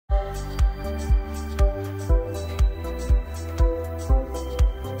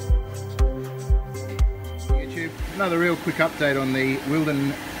Another real quick update on the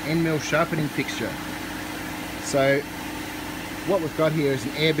Weldon end mill sharpening fixture. So what we've got here is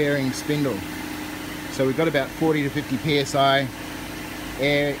an air bearing spindle. So we've got about 40 to 50 psi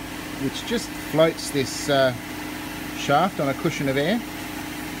air which just floats this shaft on a cushion of air.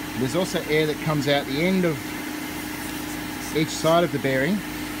 There's also air that comes out the end of each side of the bearing,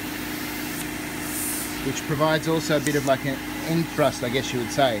 which provides also a bit of like an end thrust, I guess you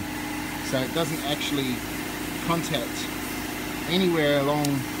would say. So it doesn't actually contact anywhere along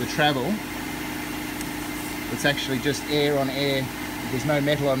the travel. It's actually just air on air. There's no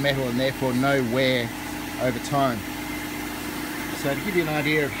metal on metal and therefore no wear over time. So to give you an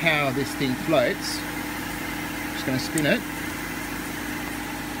idea of how this thing floats, I'm just going to spin it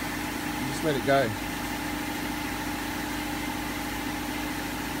and just let it go.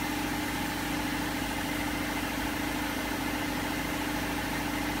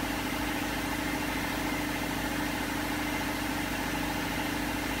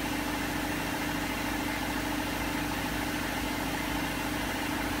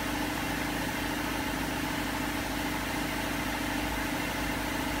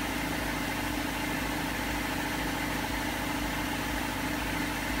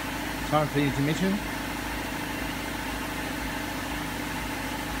 Time for the intermission.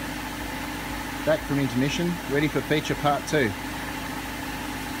 Back from intermission, ready for feature part 2. If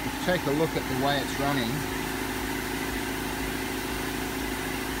you take a look at the way it's running,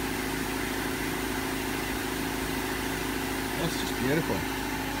 that's just beautiful.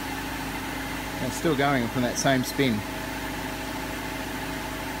 And it's still going from that same spin.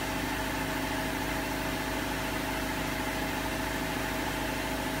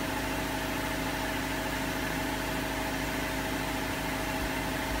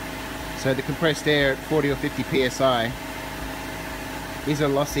 So the compressed air at 40 or 50 psi is a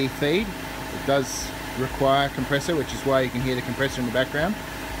lossy feed. It does require a compressor, which is why you can hear the compressor in the background.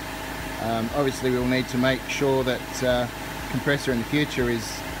 Obviously we'll need to make sure that compressor in the future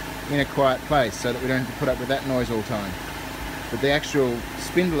is in a quiet place so that we don't have to put up with that noise all the time. But the actual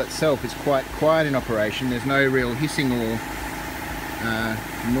spindle itself is quite quiet in operation. There's no real hissing or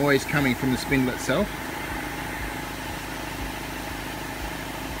noise coming from the spindle itself.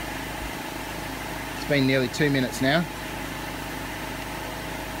 It's been nearly 2 minutes now.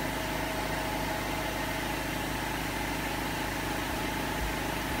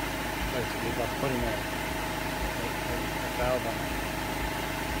 Basically, by putting a valve on it,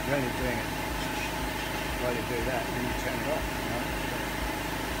 you're only doing it while you do that, and then you turn it off.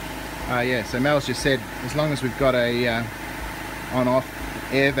 Right? Yeah, so Mel's just said as long as we've got a on-off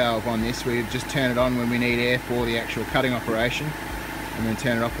air valve on this, we just turn it on when we need air for the actual cutting operation, and then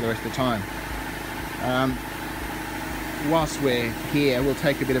turn it off for the rest of the time. Whilst we're here, we'll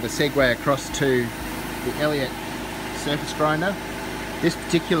take a bit of a segue across to the Elliott surface grinder. This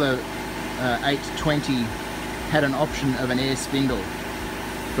particular 820 had an option of an air spindle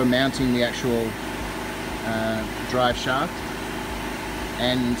for mounting the actual drive shaft,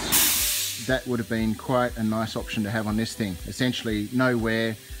 and that would have been quite a nice option to have on this thing. Essentially no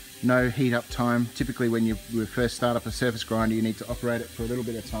wear, no heat up time. Typically when you first start up a surface grinder, you need to operate it for a little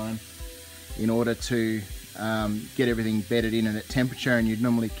bit of time in order to get everything bedded in at temperature, and you'd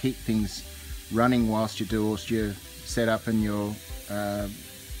normally keep things running whilst you do your setup and your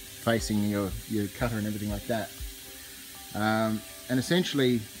facing your cutter and everything like that. And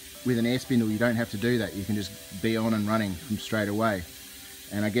essentially with an air spindle you don't have to do that. You can just be on and running from straight away.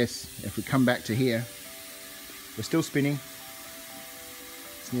 And I guess if we come back to here, we're still spinning.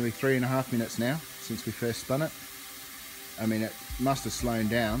 It's nearly 3.5 minutes now since we first spun it. I mean, it must have slowed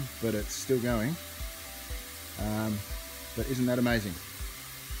down, but it's still going. But isn't that amazing?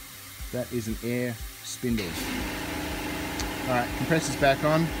 That is an air spindle. Alright, compressor's back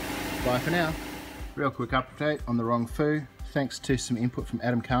on. Bye for now. Real quick update on the wrong foo. Thanks to some input from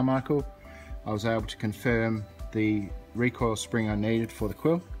Adam Carmichael, I was able to confirm the recoil spring I needed for the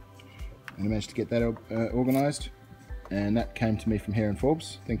quill, and I managed to get that organised, and that came to me from Hare &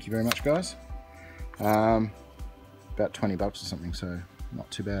 Forbes. Thank you very much, guys. About 20 bucks or something, so not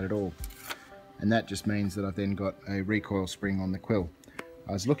too bad at all. And that just means that I've then got a recoil spring on the quill.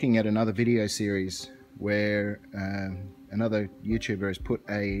 I was looking at another video series where another YouTuber has put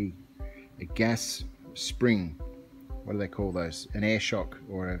a gas spring, what do they call those? An air shock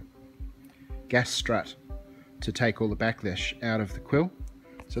or a gas strut to take all the backlash out of the quill.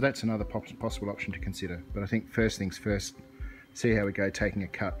 So that's another possible option to consider. But I think first things first, see how we go taking a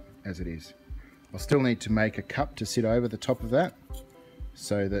cut as it is. I'll still need to make a cup to sit over the top of that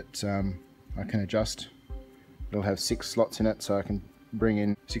so that I can adjust. It'll have 6 slots in it, so I can bring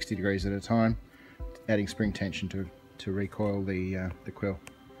in 60 degrees at a time adding spring tension to recoil the quill.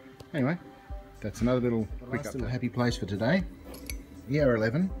 Anyway, that's another little quick little happy place for today.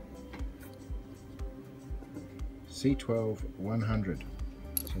 ER11 C12L100.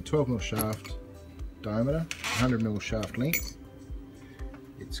 So 12mm shaft diameter, 100mm shaft length.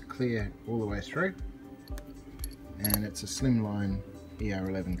 It's clear all the way through, and it's a slimline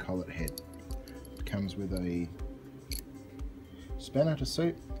ER11 collet head. It comes with a spanner to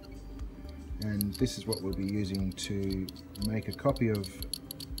suit, and this is what we'll be using to make a copy of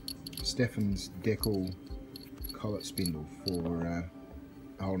Stefan's Deckel collet spindle for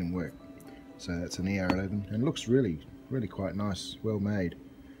holding work. So that's an ER11 and looks really quite nice, well made.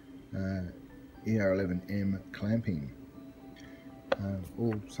 ER11M clamping.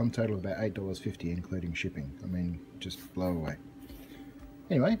 All sum total of about $8.50 including shipping. I mean, just blow away.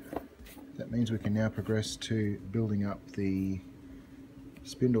 Anyway, that means we can now progress to building up the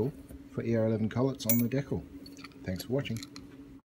spindle for ER11 collets on the Deckel. Thanks for watching.